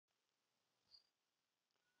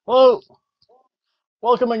Hello,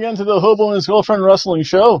 welcome again to the Hobo and his girlfriend wrestling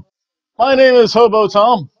show. My name is Hobo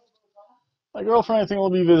Tom. My girlfriend, I think, will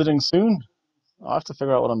be visiting soon. I'll have to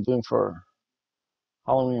figure out what I'm doing for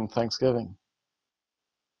Halloween and Thanksgiving.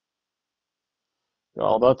 You're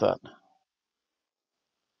all about that.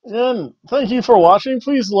 Again, thank you for watching.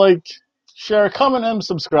 Please like, share, comment, and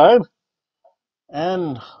subscribe.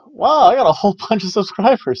 And wow, I got a whole bunch of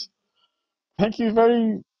subscribers. Thank you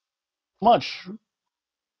very much.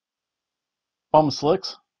 Bum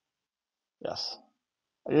Slicks. Yes.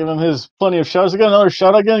 I gave him his plenty of shouts. I got another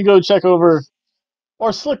shout out. Again, go check over.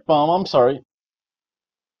 Or Slick Bomb, I'm sorry.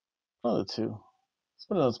 One of the two.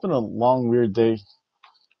 It's been a long, weird day.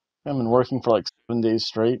 I've been working for like 7 days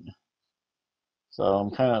straight, so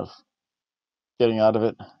I'm kind of getting out of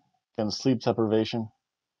it. Getting sleep deprivation.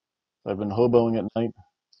 I've been hoboing at night.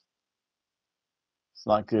 It's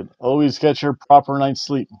not good. Always get your proper night's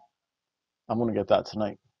sleep. I'm gonna get that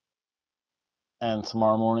tonight and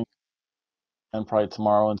tomorrow morning and probably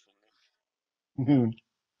tomorrow and noon.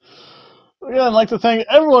 Yeah, I'd like to thank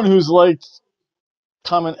everyone who's liked,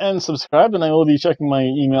 comment, and subscribed, and I will be checking my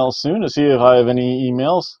emails soon to see if I have any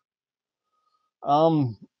emails.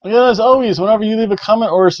 Again, as always, whenever you leave a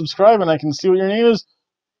comment or subscribe and I can see what your name is,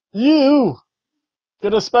 you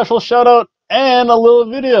get a special shout out and a little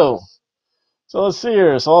video. So let's see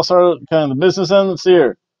here. So I'll start kind of the business end. Let's see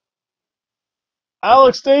here.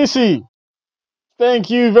 Alex Stacy, thank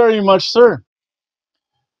you very much, sir.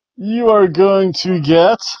 You are going to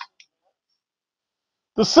get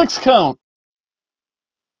the 6 count.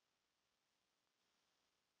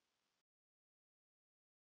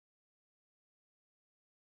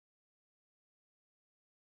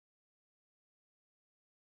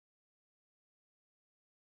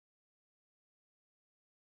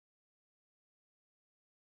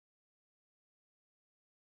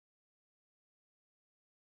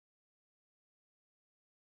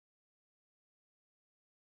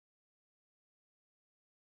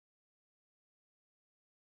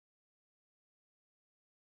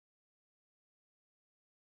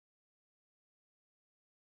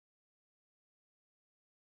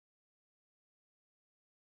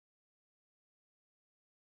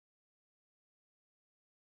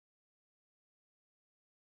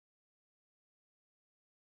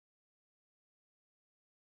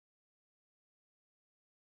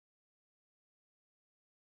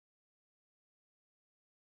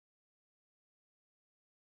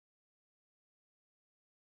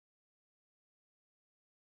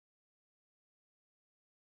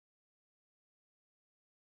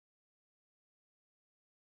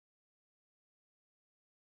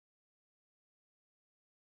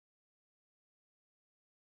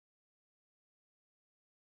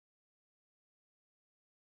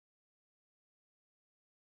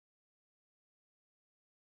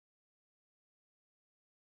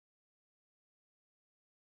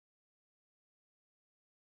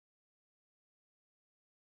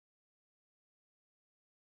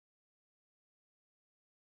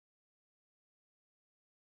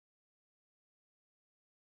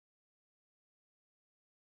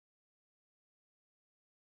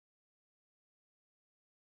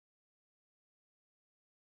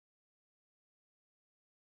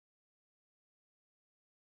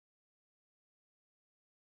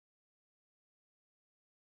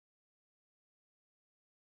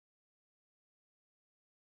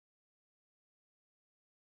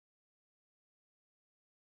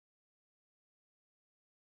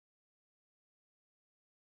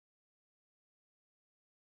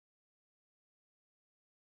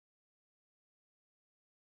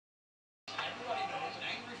 Everybody knows an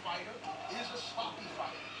angry fighter is a sloppy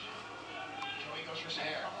fighter. Joey goes for some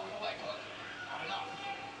cover with a leg hook. Not enough.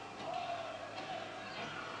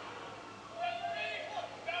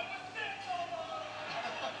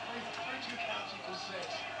 2 counts equals 6.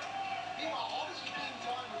 Meanwhile, all this is being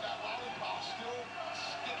done with that lollipop still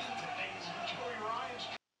sticking to things. Joey Ryan's.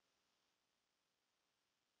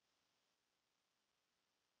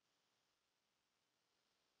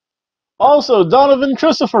 Also, Donovan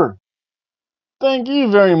Christopher, thank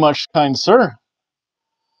you very much, kind sir,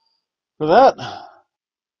 for that.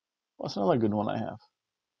 What's another good one I have?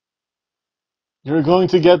 You're going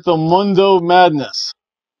to get the Mundo Madness.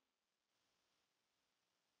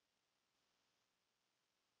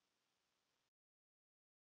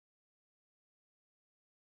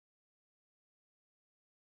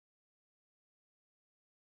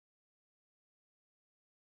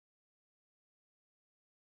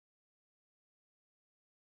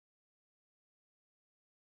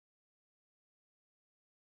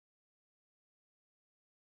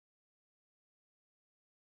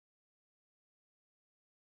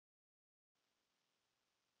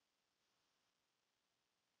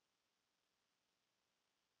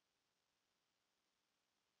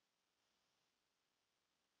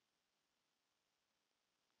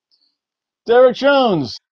 Derek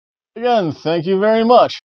Jones. Again, thank you very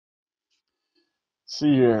much. Let's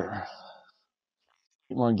see here.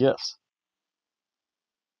 More gifts.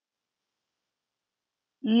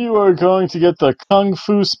 You are going to get the Kung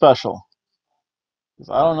Fu Special.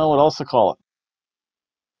 I don't know what else to call it.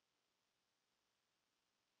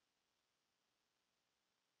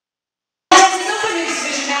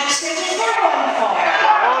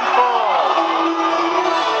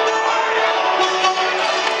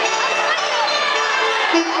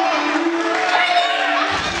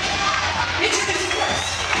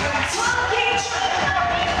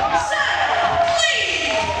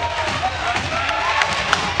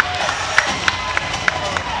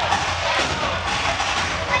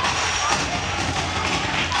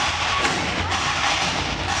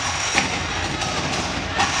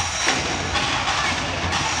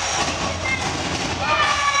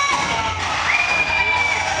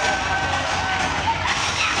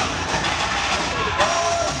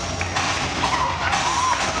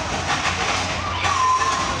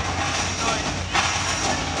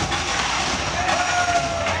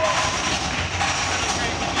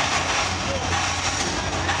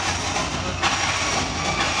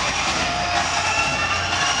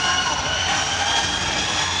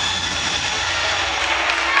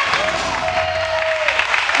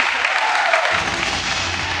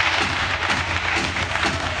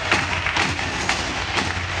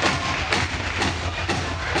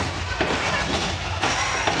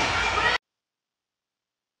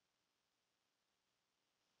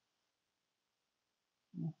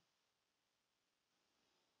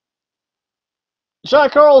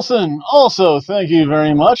 Jack Carlson, also, thank you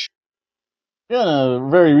very much. Again, a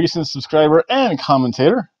very recent subscriber and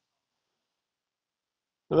commentator.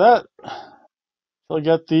 For that, I'll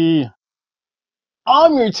get the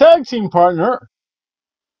I'm your tag team partner.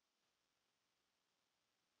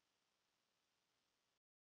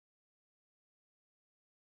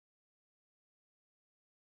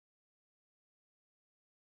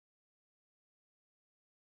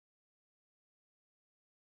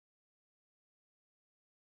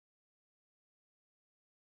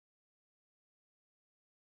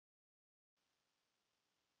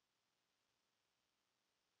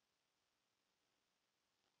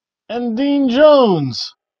 And Dean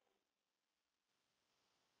Jones.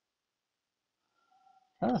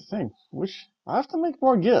 I'm trying to think, which I have to make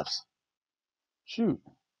more gifts. Shoot.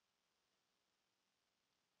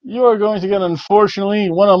 You are going to get,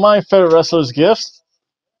 unfortunately, one of my favorite wrestlers' gifts.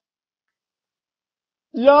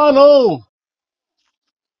 Yano!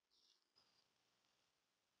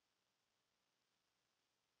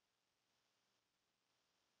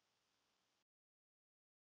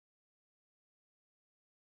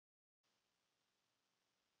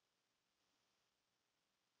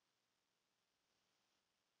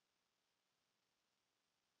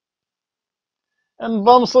 And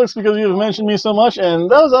Bumslicks, because you've mentioned me so much, and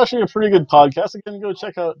that was actually a pretty good podcast. Again, go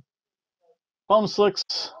check out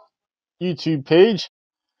Bumslicks' YouTube page.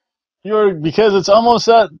 Because it's almost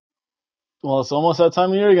it's almost that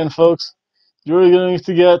time of year again, folks. You're going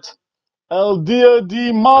to get El Dia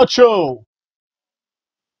de Macho.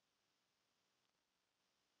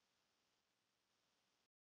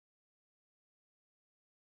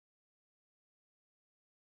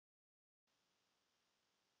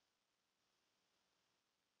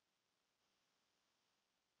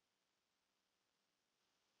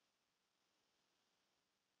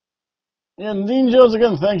 And Dean Jones,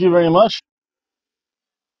 again, thank you very much.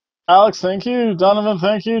 Alex, thank you. Donovan,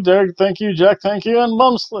 thank you. Derek, thank you. Jack, thank you. And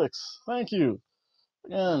Bumslicks, thank you.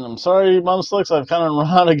 Again, I'm sorry, Bumslicks, I've kind of run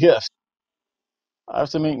out of gifts. I have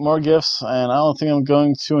to make more gifts, and I don't think I'm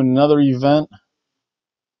going to another event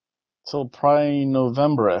till probably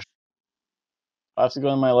November-ish. I have to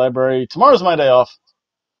go in my library. Tomorrow's my day off,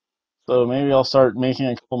 so maybe I'll start making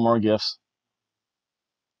a couple more gifts.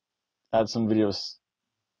 Add some videos,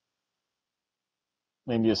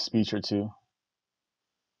 maybe a speech or two.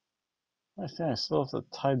 I think I still have the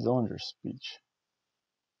Ty Dillinger speech.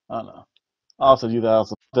 I don't know. I'll have to do that. I'll have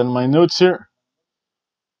to put that in my notes here.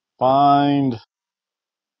 Find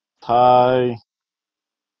Ty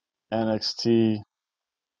NXT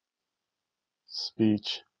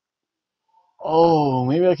speech. Oh,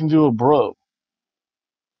 maybe I can do a bro.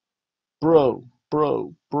 Bro,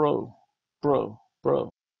 bro, bro, bro, bro.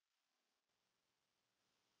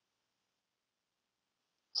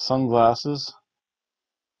 Sunglasses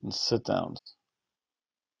and sit downs.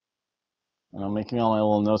 And I'm making all my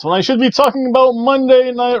little notes when I should be talking about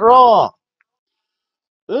Monday Night Raw.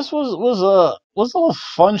 This was a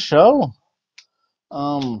fun show.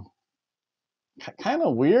 Kind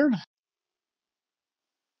of weird.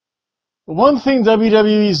 One thing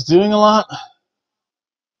WWE is doing a lot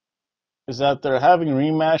is that they're having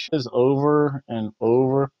rematches over and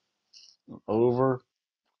over, and over,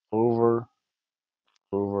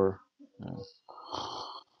 over. And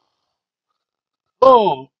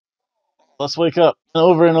oh, let's wake up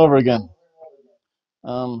and over again.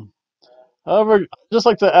 Um, However, I'd just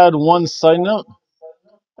like to add one side note.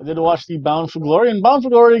 I did watch the Bound for Glory, and Bound for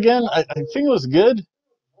Glory again, I think it was good.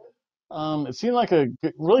 It seemed like a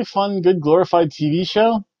really fun, good, glorified TV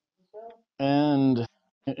show, and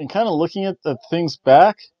kind of looking at the things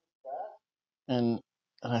back, and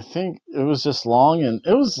and I think it was just long, and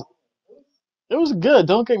it was good.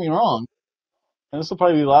 Don't get me wrong, and this will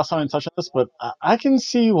probably be the last time I touch on this, but I can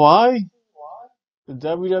see why the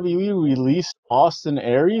WWE released Austin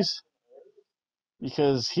Aries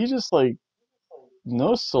because he just like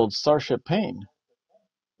no sold Starship Pain.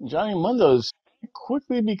 Johnny Mundo is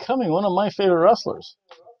quickly becoming one of my favorite wrestlers.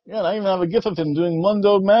 Yeah, and I even have a gif of him doing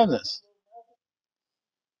Mundo Madness.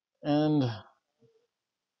 And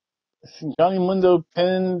Johnny Mundo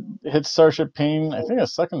hit Starship Pain, I think a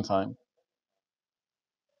second time.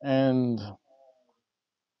 And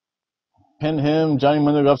pin him, Johnny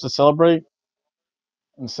Mundo goes to celebrate.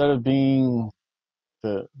 Instead of being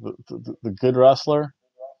the good wrestler,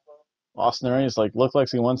 Austin Aries like looked like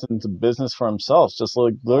he went into business for himself. Just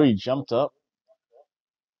like literally jumped up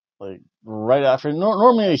like right after.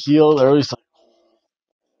 Normally a heel, they're always like,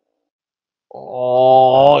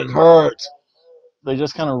 "Oh, it hurts." They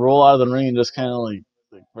just kind of roll out of the ring and just kind of like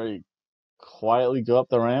very quietly go up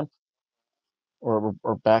the ramp or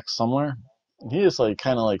back somewhere. And he just like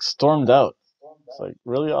kind of like stormed out. It's like,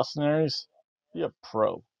 really, Austin Aries? Be a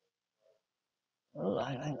pro.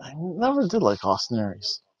 I never did like Austin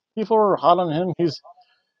Aries. People were hot on him. He's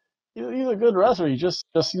a good wrestler. He just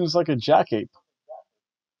seems like a jackape,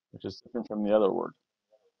 which is different from the other word.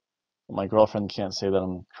 My girlfriend can't say that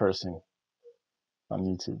I'm cursing on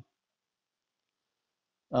YouTube.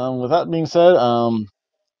 With that being said,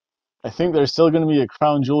 I think there's still going to be a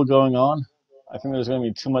crown jewel going on. I think there's going to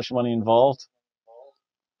be too much money involved.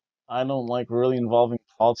 I don't like really involving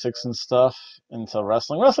politics and stuff into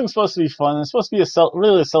wrestling. Wrestling's supposed to be fun. It's supposed to be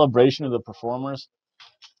really a celebration of the performers.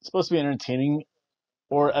 It's supposed to be entertaining,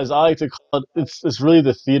 or as I like to call it, it's really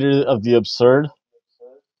the theater of the absurd.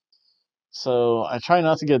 So I try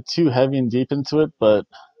not to get too heavy and deep into it, but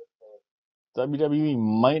WWE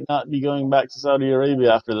might not be going back to Saudi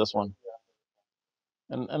Arabia after this one,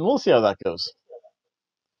 and we'll see how that goes.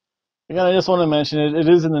 Again, I just want to mention it. It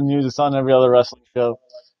is in the news. It's on every other wrestling show.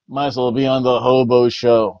 Might as well be on the Hobo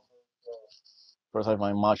show. Of course, I have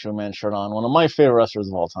my Macho Man shirt on. One of my favorite wrestlers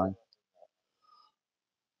of all time.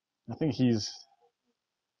 I think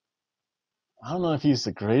I don't know if he's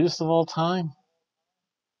the greatest of all time.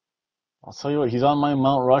 I'll tell you what, he's on my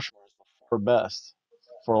Mount Rushmore for best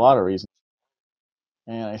for a lot of reasons.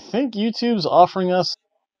 And I think YouTube's offering us,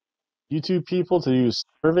 YouTube people, to do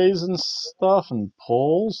surveys and stuff and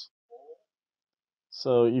polls.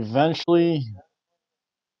 So eventually,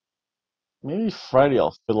 maybe Friday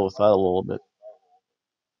I'll fiddle with that a little bit.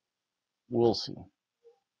 We'll see.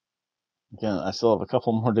 Again, I still have a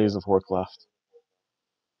couple more days of work left.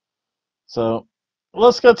 So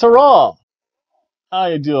let's get to Raw.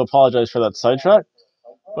 I do apologize for that sidetrack.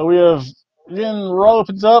 But we have, again, Raw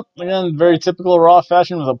opens up. Again, very typical Raw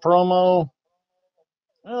fashion with a promo.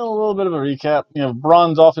 A little bit of a recap. You know,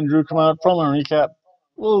 Braun, Dolph, and Drew come out. Promo and recap.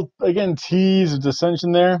 A little, again, tease of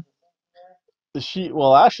dissension there.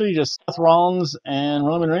 Well, actually, just Seth Rollins and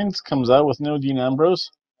Roman Reigns comes out with no Dean Ambrose.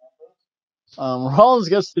 Rollins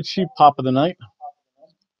gets the cheap pop of the night.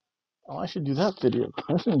 Oh, I should do that video.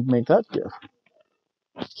 I should make that gif.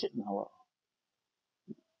 Kitten, hello.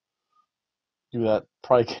 Do that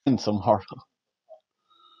probably again tomorrow.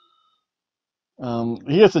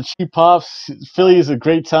 He gets the cheap pops. Philly is a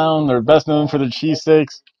great town. They're best known for their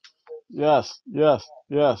cheesesteaks. Yes, yes,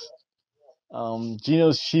 yes.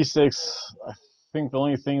 Geno's cheesesteaks, I think the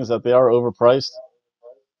only thing is that they are overpriced.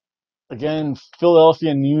 Again,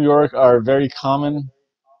 Philadelphia and New York are very common.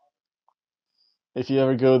 If you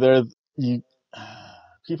ever go there, you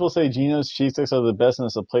people say Geno's cheesesteaks are the best and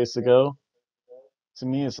it's a place to go. To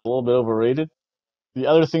me, it's a little bit overrated. The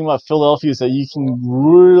other thing about Philadelphia is that you can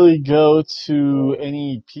really go to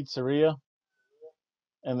any pizzeria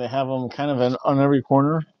and they have them kind of on every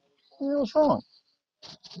corner. What's wrong?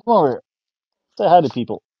 Come over here. Say hi to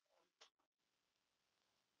people.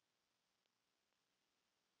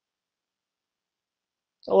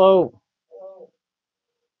 Hello.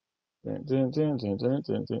 There you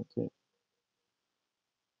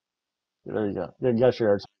go. You got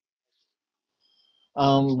your.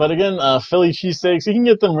 But again, Philly cheesesteaks, you can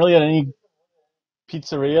get them really at any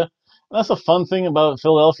pizzeria. And that's the fun thing about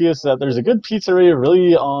Philadelphia is that there's a good pizzeria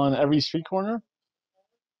really on every street corner.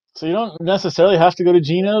 So you don't necessarily have to go to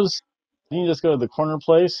Gino's. You can just go to the corner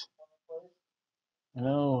place. You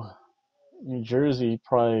know, New Jersey,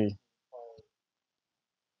 probably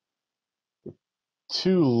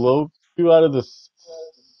two out of the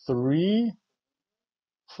three,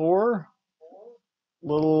 four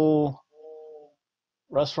little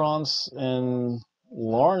restaurants in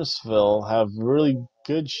Lawrenceville have really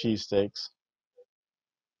good cheesesteaks.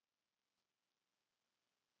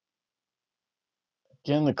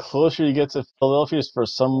 Again, the closer you get to Philadelphia, for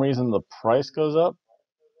some reason the price goes up.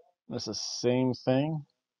 It's the same thing.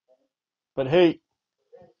 But hey,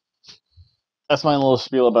 that's my little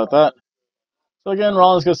spiel about that. So again,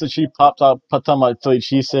 Rollins gets the cheap pop top my Philly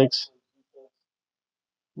cheesesteaks.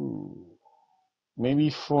 Maybe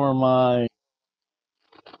for my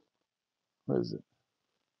what is it?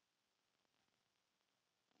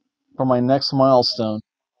 For my next milestone,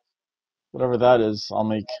 whatever that is, I'll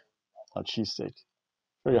make a cheesesteak.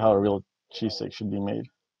 Show you how a real cheesesteak should be made.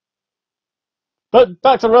 But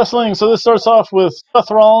back to wrestling. So this starts off with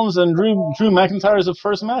Seth Rollins and Drew McIntyre's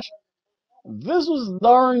first match. This was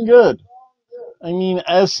darn good. I mean,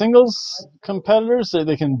 as singles competitors,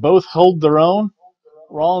 they can both hold their own.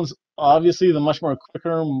 Rollins, obviously, the much more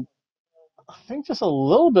quicker, I think just a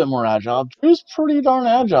little bit more agile. Drew's pretty darn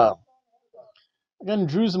agile. Again,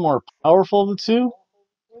 Drew's the more powerful of the two.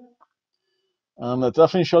 That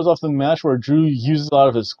definitely shows off the match where Drew uses a lot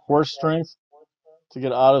of his core strength to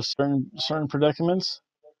get out of certain predicaments.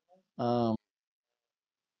 Um,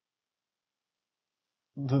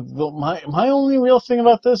 my only real thing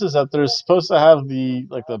about this is that they're supposed to have the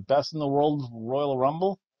best in the world Royal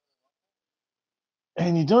Rumble,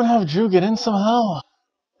 and you don't have Drew get in somehow.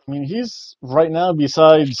 I mean, he's right now,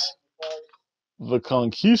 besides the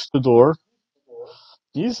Conquistador,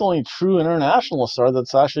 he's the only true international star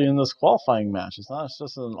that's actually in this qualifying match. It's not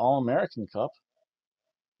just an All-American Cup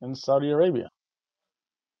in Saudi Arabia.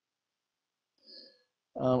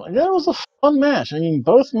 Again, it was a fun match. I mean,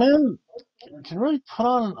 both men can really put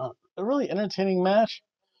on a really entertaining match.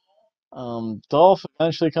 Dolph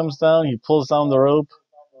eventually comes down. He pulls down the rope,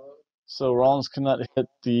 so Rollins cannot hit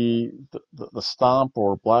the stomp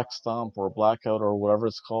or black stomp or blackout or whatever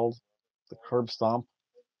it's called, the curb stomp.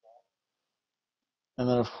 And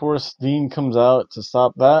then, of course, Dean comes out to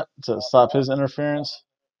stop that, to stop his interference.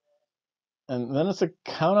 And then it's a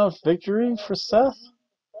count-out victory for Seth.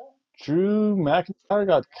 Drew McIntyre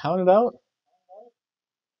got counted out.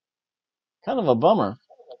 Kind of a bummer.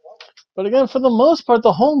 But again, for the most part,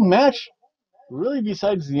 the whole match, really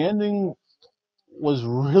besides the ending, was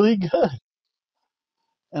really good.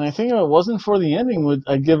 And I think if it wasn't for the ending,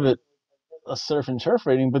 I'd give it a surf and turf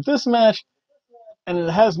rating. But this match, and it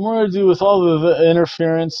has more to do with all the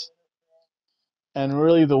interference and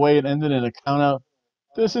really the way it ended in a countout.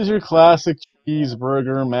 This is your classic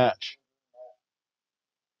cheeseburger match.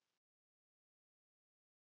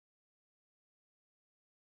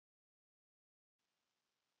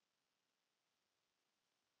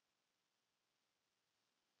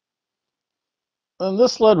 And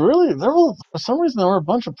this led really, for some reason, there were a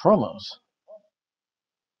bunch of promos.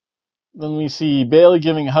 Then we see Bayley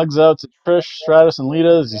giving hugs out to Trish, Stratus, and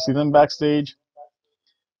Lita as you see them backstage.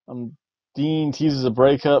 Dean teases a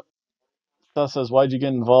breakup. Seth says, "Why'd you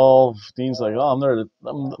get involved?" Dean's like, "Oh, I'm there to,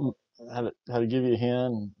 had to give you a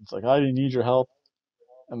hand." It's like, "I didn't need your help."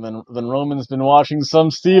 And then Roman's been watching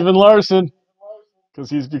some Steven Larson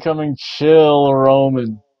because he's becoming chill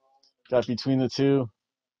Roman. Got between the two.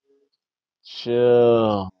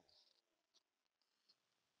 Chill.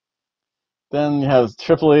 Then you have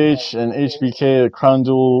Triple H and HBK, the Crown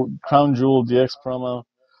Jewel DX promo.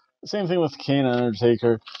 The same thing with Kane and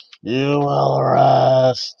Undertaker. You will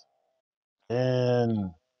rest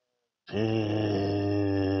in peace.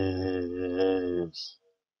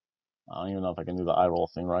 I don't even know if I can do the eye roll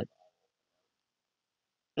thing right.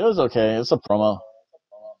 It was okay. It's a promo.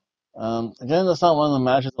 Again, that's not one of the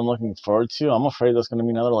matches I'm looking forward to. I'm afraid that's going to be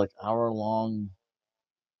another hour-long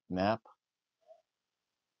nap.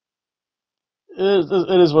 It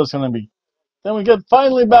is what it's going to be. Then we get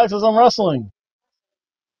finally back to some wrestling.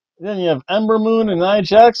 Then you have Ember Moon and Nia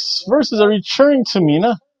Jax versus a returning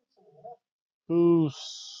Tamina, who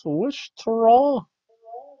switched to Raw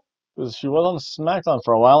because she was on SmackDown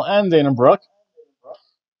for a while, and Dana Brooke.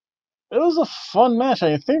 It was a fun match.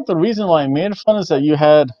 I think the reason why it made it fun is that you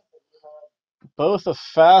had both a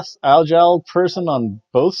fast, agile person on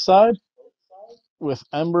both sides with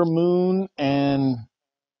Ember Moon and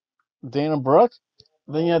Dana Brooke.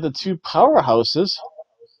 Then you had the two powerhouses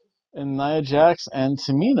in Nia Jax and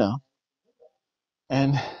Tamina.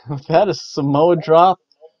 And with that, a Samoa drop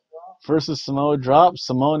versus Samoa drop,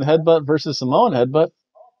 Samoan headbutt versus Samoan headbutt.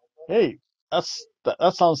 Hey, that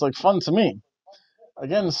sounds like fun to me.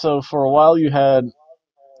 Again, so for a while you had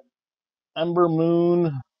Ember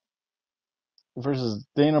Moon versus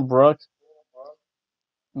Dana Brooke.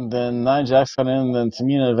 Then Nia Jax got in, then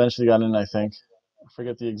Tamina eventually got in, I think. I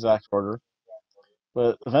forget the exact order.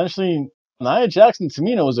 But eventually, Nia Jax and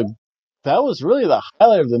Tamina that was really the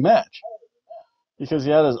highlight of the match. Because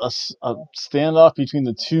you had a standoff between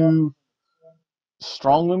the two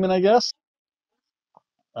strong women, I guess,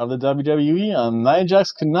 of the WWE. Nia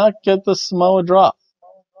Jax could not get the Samoa drop.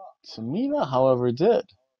 Tamina, however, did.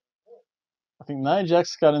 I think Nia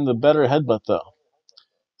Jax got in the better headbutt, though.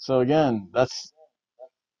 So again,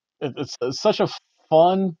 it's such a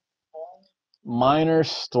fun minor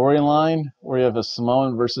storyline where you have a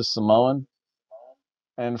Samoan versus Samoan.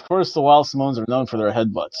 And of course, the Wild Samoans are known for their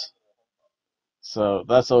headbutts. So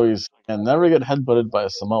that's always, and never get headbutted by a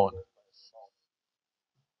Samoan.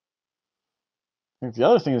 I think the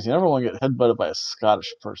other thing is you never want to get headbutted by a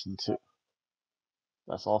Scottish person, too.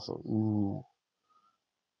 That's also, ooh.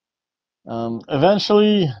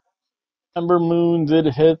 Eventually, Ember Moon did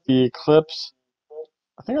hit the Eclipse.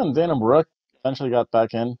 I think on Dana Brooke, eventually got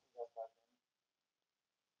back in.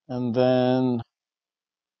 And then,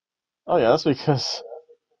 oh yeah, that's because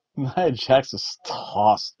Nia Jax just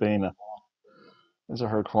tossed Dana into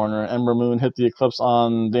her corner. Ember Moon hit the Eclipse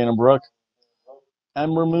on Dana Brooke.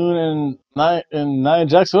 Ember Moon and Nia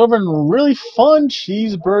Jax over in a really fun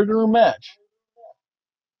cheeseburger match.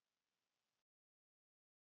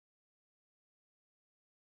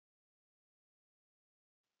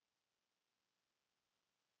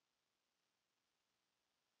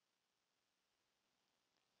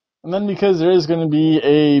 And then because there is going to be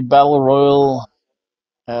a battle royal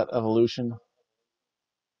at Evolution.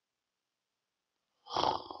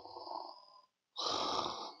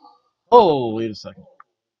 Oh, wait a second.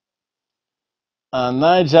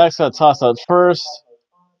 Nia Jax got tossed out first.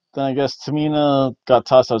 Then I guess Tamina got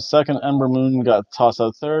tossed out second. Ember Moon got tossed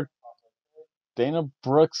out third. Dana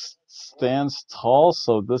Brooks stands tall,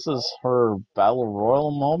 so this is her battle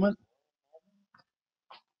royal moment.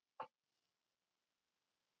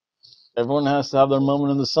 Everyone has to have their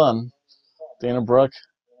moment in the sun. Dana Brooke,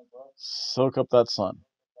 soak up that sun.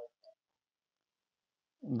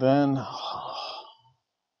 Then I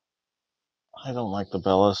don't like the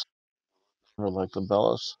Bellas. Never like the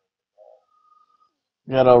Bellas.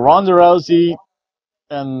 We had a Ronda Rousey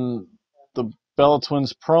and the Bella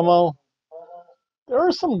Twins promo. There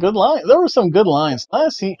were some good lines.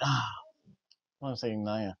 I'm saying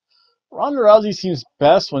Nia. Ronda Rousey seems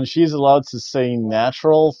best when she's allowed to say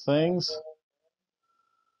natural things.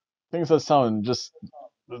 Things that sound just.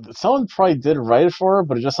 Someone probably did write it for her,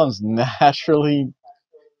 but it just sounds naturally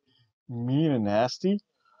mean and nasty.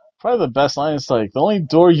 Probably the best line is like, the only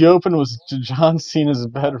door you opened was to John Cena's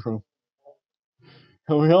bedroom.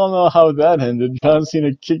 And we all know how that ended. John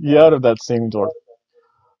Cena kicked you out of that same door.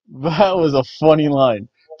 That was a funny line.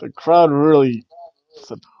 The crowd really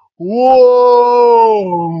said,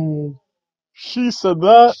 "Whoa!" She said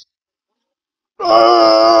that.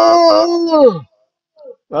 Ah!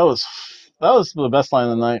 That was that was the best line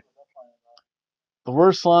of the night. The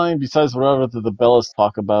worst line, besides whatever the Bellas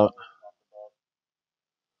talk about,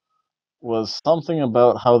 was something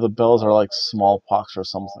about how the Bellas are like smallpox or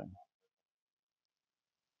something.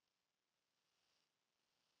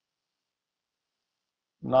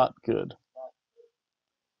 Not good.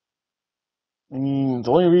 I mean,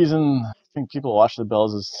 the only reason I think people watch the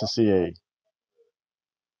Bellas is to see a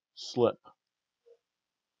slip.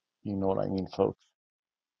 You know what I mean, folks.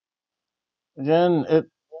 Again, it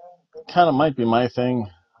kind of might be my thing.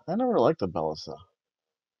 I never liked the Bellas though.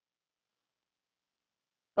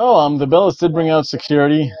 Oh, the Bellas did bring out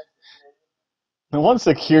security. The one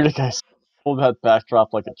security guy pulled that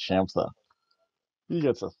backdrop like a champ though. He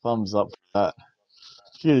gets a thumbs up for that.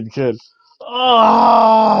 Good.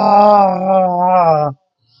 Ah!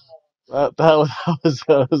 That was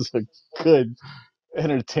a good,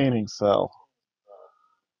 entertaining sell.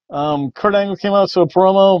 Kurt Angle came out to a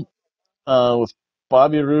promo with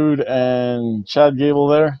Bobby Roode and Chad Gable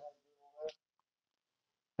there,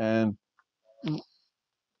 and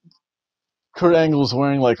Kurt Angle's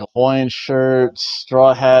wearing like a Hawaiian shirt,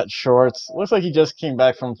 straw hat, shorts. Looks like he just came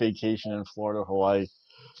back from vacation in Florida, Hawaii.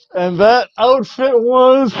 And that outfit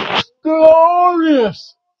was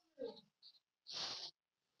glorious.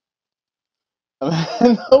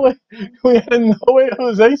 No way, we had a No Way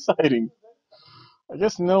Jose sighting. I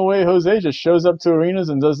guess No Way Jose just shows up to arenas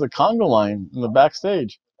and does the conga line in the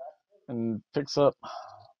backstage and picks up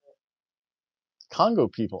Congo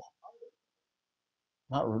people.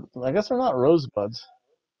 Not, I guess they're not rosebuds,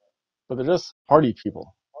 but they're just party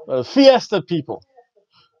people. Fiesta people.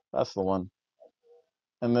 That's the one.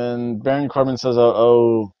 And then Baron Corbin says,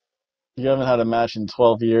 "Oh, you haven't had a match in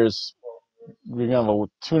 12 years. We're gonna have a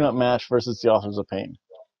tune-up match versus the Authors of Pain."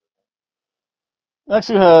 Next,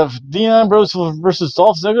 we have Dean Ambrose versus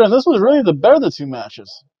Dolph Ziggler, and this was really the better of the two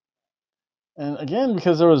matches. And again,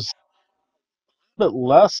 because there was a bit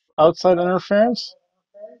less outside interference,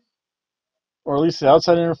 or at least the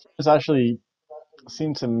outside interference actually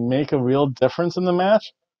seemed to make a real difference in the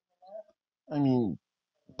match. I mean,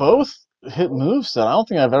 both hit moves that I don't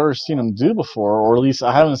think I've ever seen them do before, or at least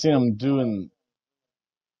I haven't seen them do in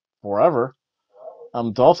forever.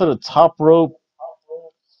 Dolph did a top rope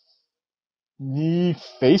knee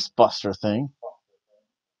face buster thing.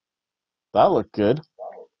 That looked good.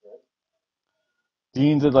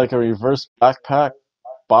 Dean did like a reverse backpack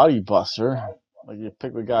body buster. Like you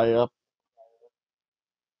pick the guy up.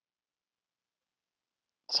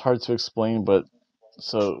 It's hard to explain, but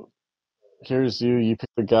so here's you pick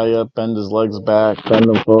the guy up, bend his legs back, bend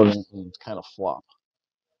them forward, and kind of flop.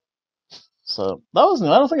 So that was new.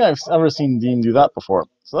 I don't think I've ever seen Dean do that before.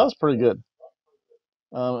 So that was pretty good.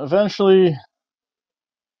 Eventually,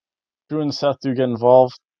 Drew and Seth do get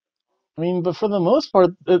involved. I mean, but for the most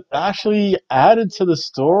part, it actually added to the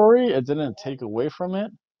story. It didn't take away from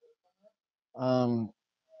it. Um,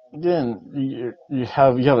 Again, you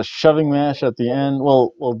have a shoving match at the end.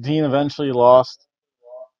 Well, Dean eventually lost.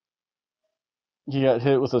 He got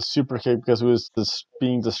hit with a super kick because he was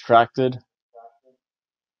being distracted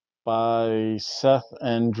by Seth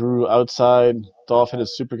and Drew outside. Dolph hit a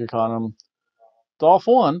super kick on him. Dolph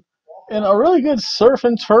won in a really good surf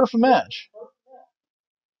and turf match.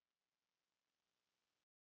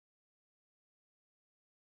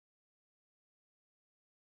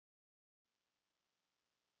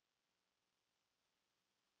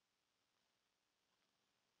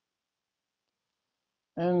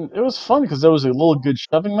 And it was fun because there was a little good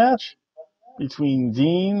shoving match between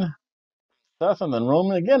Dean, Seth, and then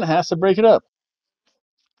Roman again has to break it up.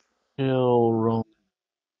 Kill Roman.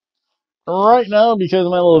 Right now, because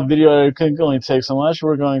my little video couldn't only take so much,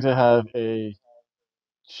 we're going to have a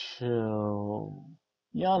chill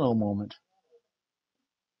Yano moment.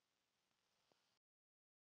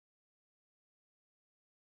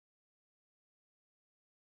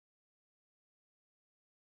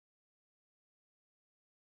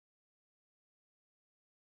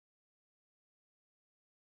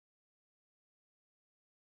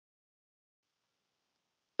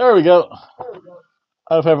 There we go.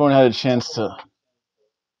 I hope everyone had a chance to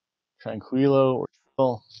tranquilo or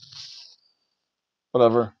chill,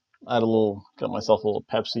 whatever. Got myself a little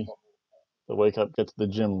Pepsi to wake up, get to the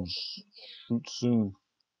gym soon.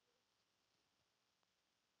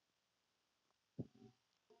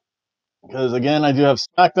 Because again, I do have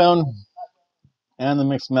SmackDown and the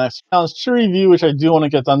Mixed Match Challenge to review, which I do want to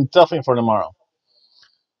get done definitely for tomorrow.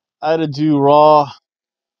 I had to do Raw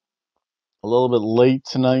a little bit late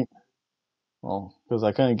tonight. Well, because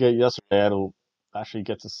I couldn't get it yesterday, I had to actually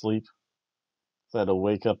get to sleep. So I had to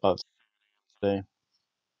wake up about today.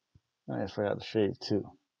 I forgot to shave too.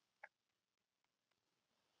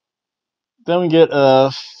 Then we get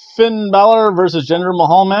a Finn Balor versus Jinder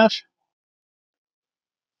Mahal match.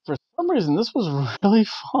 For some reason, this was really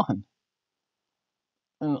fun.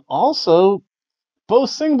 And also, both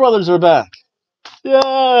Singh brothers are back.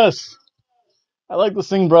 Yes! I like the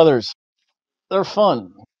Singh brothers. They're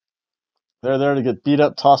fun. They're there to get beat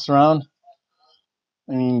up, tossed around.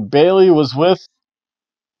 I mean, Bailey was with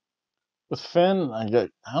Finn. I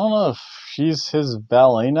don't know if she's his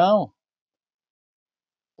valet now.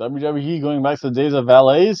 WWE going back to the days of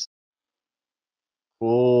valets.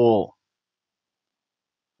 Cool.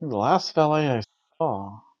 The last valet I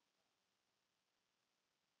saw.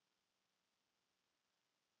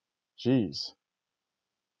 Jeez.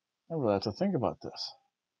 I really have to think about this.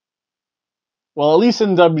 Well, at least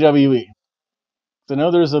in WWE. I know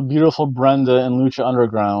there's a beautiful Brenda in Lucha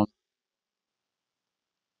Underground.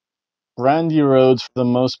 Brandy Rhodes, for the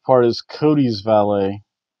most part, is Cody's valet.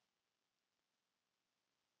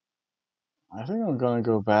 I think I'm going to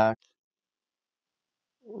go back,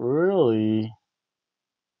 really,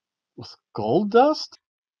 with Goldust?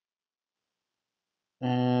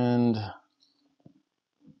 And,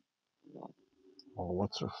 oh,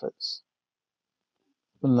 what's her face?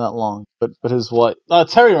 It's been that long. But his wife,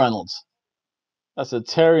 Terry Reynolds. That's a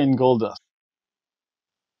Terry and Goldust.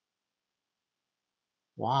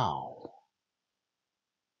 Wow.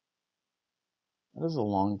 That is a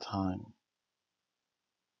long time.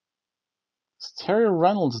 Terry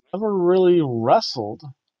Reynolds never really wrestled.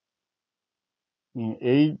 I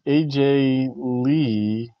mean, AJ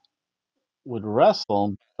Lee would wrestle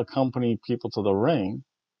and accompany people to the ring.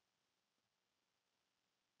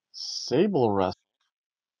 Sable wrestled.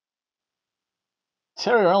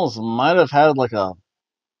 Terry Reynolds might have had like a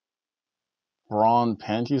Braun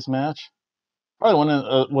panties match. Probably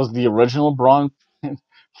one was the original Braun. I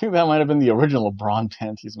think that might have been the original Braun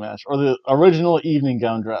panties match, or the original evening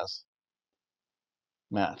gown dress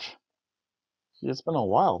match. See, it's been a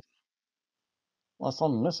while. Unless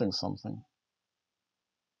I'm missing something.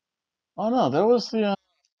 Oh no, there was the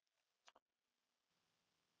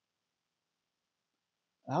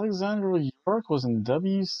Alexandra York was in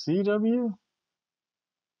WCW.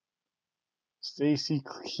 Stacy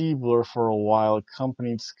Keibler for a while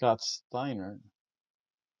accompanied Scott Steiner.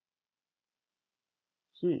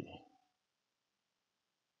 Gee,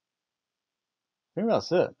 I think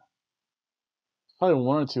that's it. Probably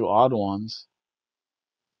one or two odd ones.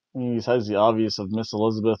 I mean, besides the obvious of Miss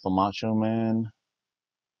Elizabeth, the Macho Man,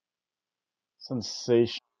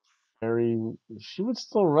 Sensation Harry, she would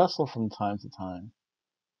still wrestle from time to time.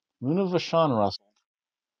 Luna Vachon wrestled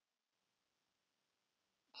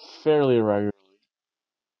fairly regularly.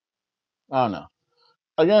 I don't know.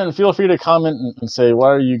 Again, feel free to comment and say, why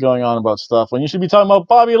are you going on about stuff when you should be talking about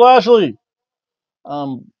Bobby Lashley?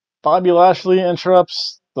 Um, Bobby Lashley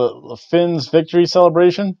interrupts the Finn's victory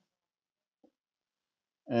celebration.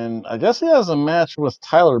 And I guess he has a match with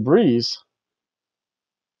Tyler Breeze.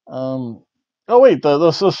 Oh wait,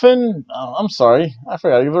 the Finn. I'm sorry, I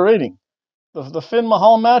forgot to give a rating. The Finn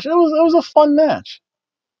Mahal match. It was a fun match.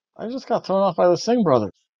 I just got thrown off by the Singh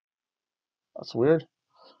brothers. That's weird.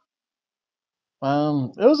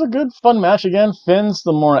 It was a good fun match again. Finn's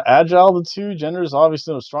the more agile of the two. Jender's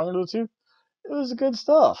obviously the stronger of the two. It was good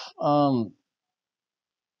stuff.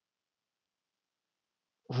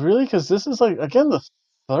 Really, because this is like again the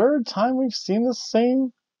third time we've seen the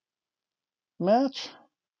same match.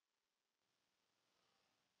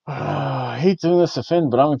 I hate doing this to Finn,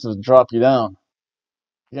 but I'm going to drop you down.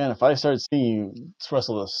 Again, if I start seeing you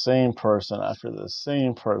wrestle the same person after the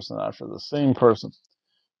same person after the same person,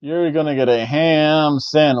 you're going to get a ham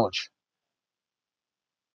sandwich.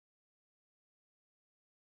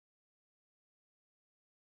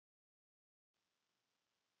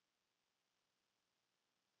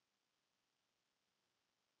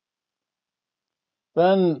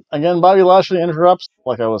 Then, again, Bobby Lashley interrupts,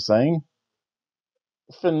 like I was saying,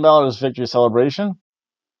 Finn Balor's victory celebration.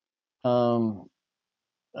 Um,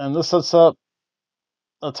 and this sets up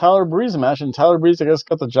a Tyler Breeze match, and Tyler Breeze, I guess,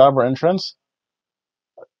 got the jobber entrance.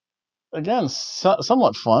 Again,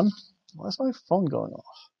 somewhat fun. Why is my phone going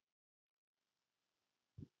off?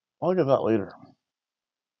 I'll look at that later.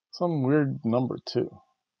 Some weird number, too.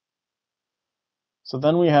 So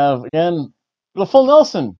then we have, again, the full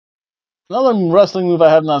Nelson. Another wrestling move I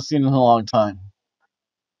have not seen in a long time.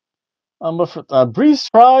 But for, Breeze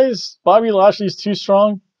tries. Bobby Lashley's too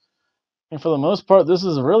strong. And for the most part, this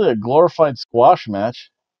is really a glorified squash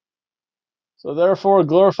match. So therefore, a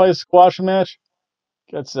glorified squash match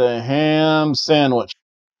gets a ham sandwich.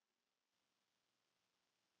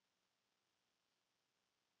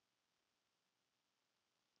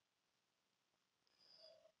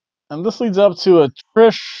 And this leads up to a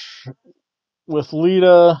Trish with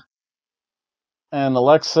Lita and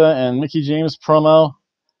Alexa and Mickey James promo.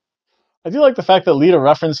 I do like the fact that Lita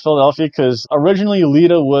referenced Philadelphia because originally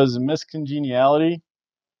Lita was Miss Congeniality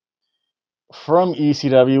from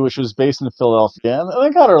ECW, which was based in Philadelphia, and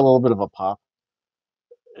they got her a little bit of a pop.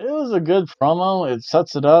 It was a good promo. It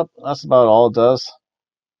sets it up. That's about all it does.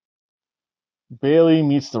 Bailey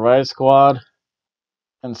meets the Riot Squad,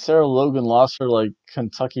 and Sarah Logan lost her like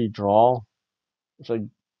Kentucky drawl, which I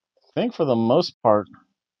think for the most part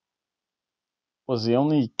was the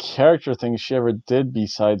only character thing she ever did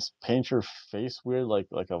besides paint her face weird like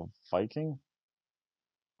a Viking.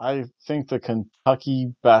 I think the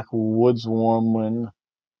Kentucky backwoods woman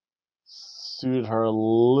suited her a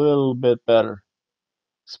little bit better,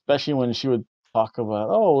 especially when she would talk about,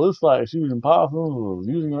 oh, it's like shooting possums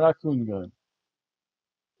using a raccoon gun.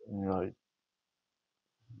 And you're like,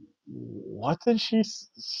 what did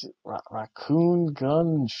raccoon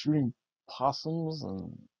gun shooting possums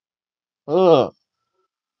and ugh,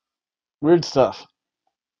 weird stuff.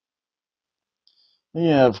 Then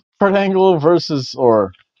you have Kurt Angle versus,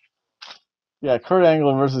 or yeah, Kurt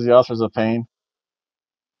Angle versus the Authors of Pain.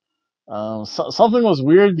 Something was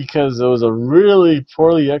weird because it was a really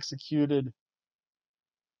poorly executed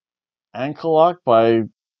ankle lock by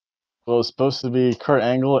what was supposed to be Kurt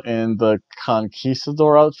Angle in the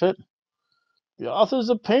Conquistador outfit. The Authors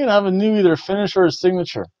of Pain have a new either finish or a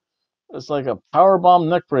signature. It's like a powerbomb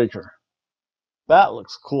neckbreaker. That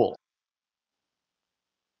looks cool.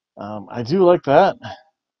 I do like that.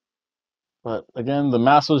 But again, the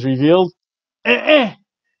mask was revealed. It's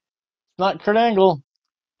not Kurt Angle.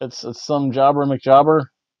 It's some jobber McJobber.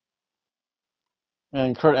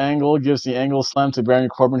 And Kurt Angle gives the angle slam to Baron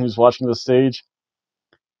Corbin, who's watching the stage.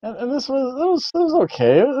 And this was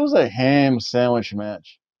okay. It was a ham sandwich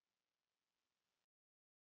match.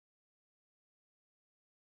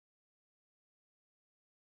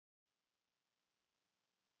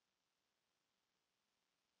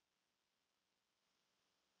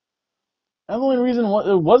 And the only reason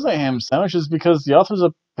it was a ham sandwich is because the Authors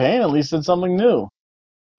of Pain at least did something new.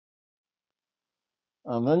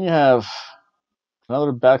 Then you have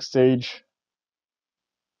another backstage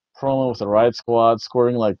promo with the Riot Squad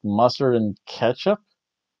squirting like mustard and ketchup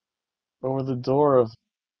over the door of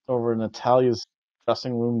over Natalia's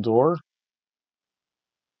dressing room door.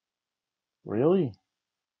 Really?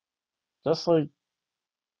 Just like,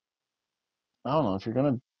 I don't know, if you're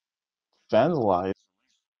gonna vandalize,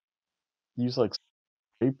 use like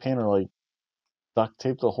spray paint or like duct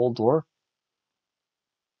tape the whole door.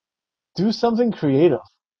 Do something creative.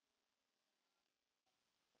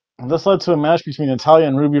 And this led to a match between Natalia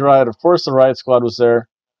and Ruby Riott. Of course, the Riot Squad was there.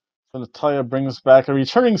 So Natalia brings back a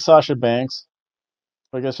returning Sasha Banks.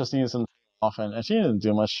 But I guess just needed some off, and she didn't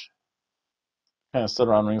do much. Kind of stood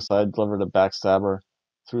around ringside, delivered a backstabber,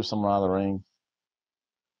 threw someone out of the ring.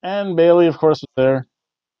 And Bayley, of course, was there.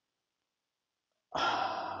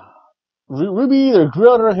 Ruby either grew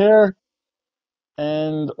out her hair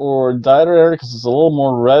and or dyed her hair because it's a little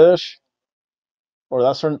more reddish, or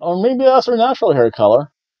maybe that's her natural hair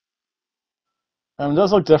color. It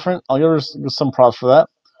does look different. I'll give her some props for that.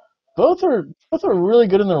 Both are really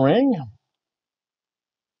good in the ring.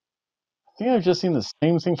 I think I've just seen the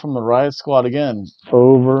same thing from the Riot Squad again,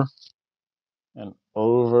 over and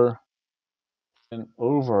over and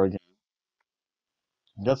over again.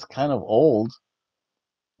 That's kind of old.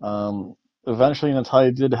 Eventually,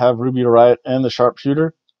 Natalia did have Ruby Riott and the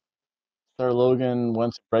Sharpshooter. Sarah Logan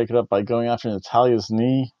went to break it up by going after Natalia's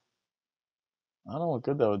knee. I don't know what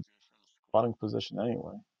good that would do for the squatting position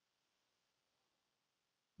anyway.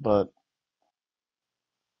 But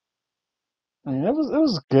I mean, it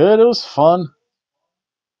was good. It was fun.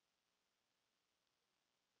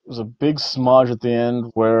 It was a big smudge at the end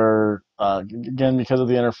where, again, because of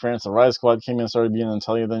the interference, the Riot Squad came in and started being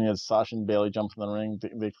Natalia. Then you had Sasha and Bayley jump in the ring.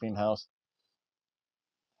 They clean house.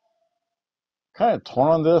 Kind of torn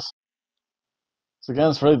on this. So again,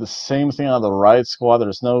 it's really the same thing on the Riot Squad.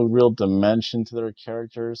 There's no real dimension to their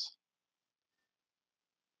characters.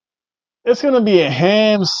 It's gonna be a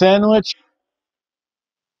ham sandwich.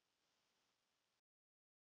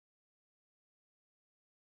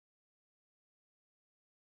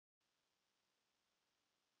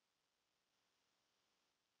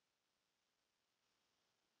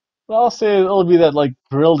 But I'll say it'll be that like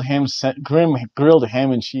grilled ham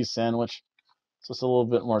and cheese sandwich. Just a little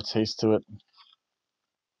bit more taste to it.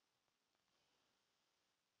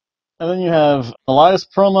 And then you have Elias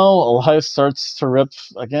promo. Elias starts to rip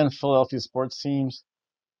again. Philadelphia sports teams.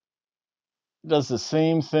 Does the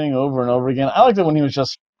same thing over and over again. I liked it when he was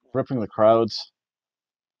just ripping the crowds.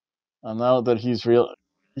 And now that he's real,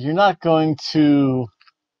 you're not going to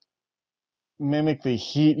mimic the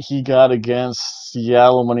heat he got against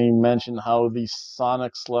Seattle when he mentioned how the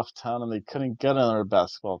Sonics left town and they couldn't get another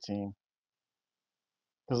basketball team.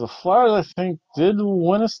 Because the Flyers, I think, did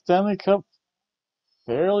win a Stanley Cup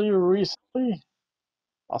fairly recently.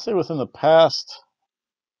 I'll say within the past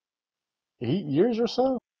 8 years or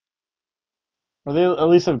so. Or they at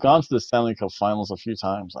least have gone to the Stanley Cup finals a few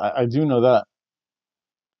times. I do know that.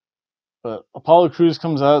 But Apollo Crews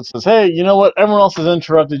comes out and says, hey, you know what? Everyone else has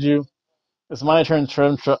interrupted you. It's my turn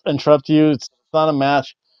to interrupt you. It's not a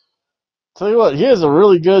match. Tell you what, he has a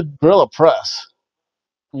really good gorilla press.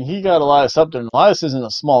 I mean, he got Elias up there, and Elias isn't a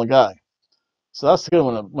small guy. So that's good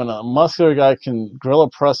when a muscular guy can gorilla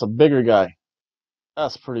press a bigger guy.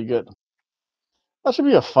 That's pretty good. That should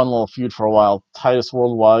be a fun little feud for a while. Titus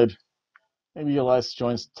Worldwide. Maybe Elias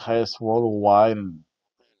joins Titus Worldwide and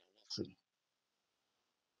let's see.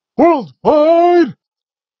 Worldwide!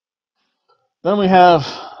 Then we have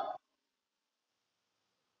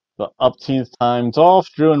the upteenth time. Dolph,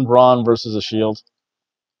 Drew, and Braun versus the Shield.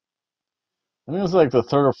 I think it was like the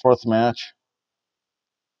third or fourth match.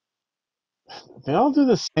 They all do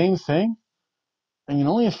the same thing. And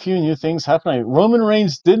only a few new things happen. Roman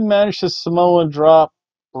Reigns did manage to Samoa drop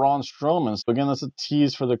Braun Strowman. So again, that's a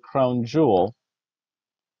tease for the crown jewel.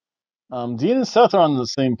 Dean and Seth are on the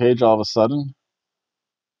same page all of a sudden.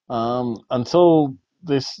 Until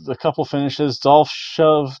the couple finishes, Dolph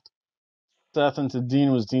shoved Seth into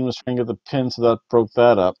Dean was trying to get the pin, so that broke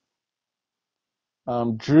that up.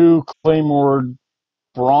 Drew Claymore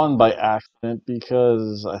Braun by accident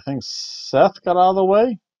because I think Seth got out of the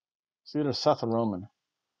way. It's either Seth or Roman.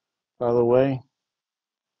 Got out of the way.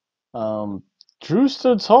 Drew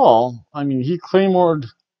stood tall. I mean,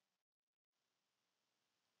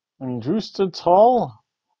 Drew stood tall.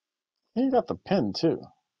 He got the pin too.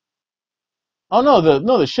 Oh no,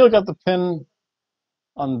 the Shield got the pin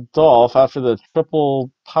on Dolph after the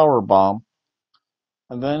triple power bomb,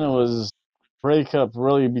 and then it was breakup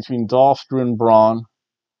really between Dolph, Drew, and Braun.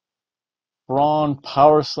 Braun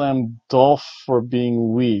power slammed Dolph for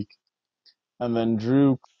being weak, and then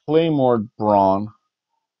Drew Claymored Braun,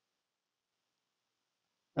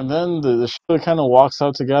 and then the Shield kind of walks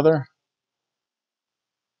out together.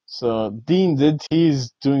 So Dean did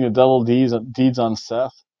tease doing a double deeds on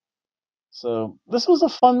Seth. So this was a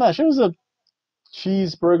fun match. It was a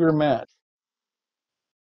cheeseburger match.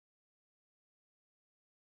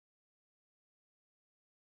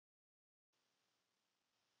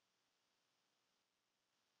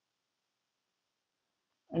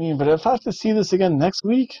 I mean, but if I have to see this again next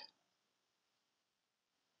week,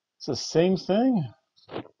 it's the same thing.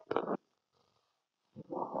 It's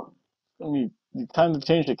gonna be time to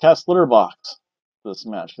change the cat's litter box for this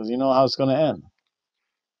match because you know how it's going to end.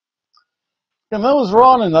 And that was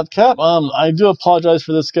Raw in that cap. I do apologize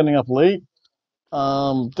for this getting up late.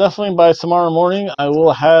 Definitely by tomorrow morning, I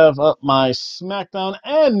will have up my SmackDown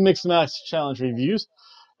and Mixed Match Challenge reviews.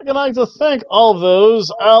 I'd like to thank all of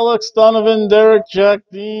those: Alex, Donovan, Derek, Jack,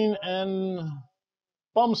 Dean, and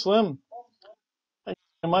Bum Slim. Thank you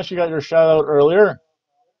very much. You got your shout out earlier.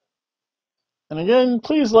 And again,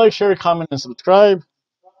 please like, share, comment, and subscribe.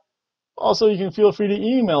 Also, you can feel free to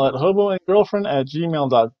email at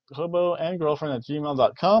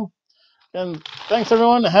hoboandgirlfriend@gmail.com. And thanks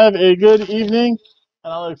everyone. Have a good evening,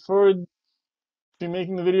 and I look forward to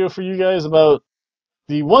making the video for you guys about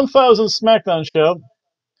the 1000 SmackDown show,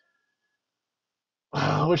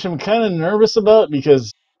 which I'm kind of nervous about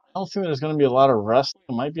because I don't think there's going to be a lot of wrestling.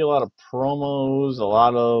 It might be a lot of promos, a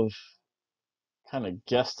lot of kind of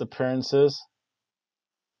guest appearances,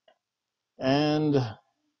 and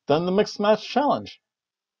then the Mixed Match Challenge.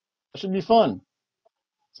 That should be fun.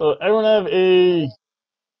 So everyone have a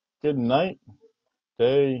good night,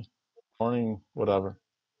 day, morning, whatever.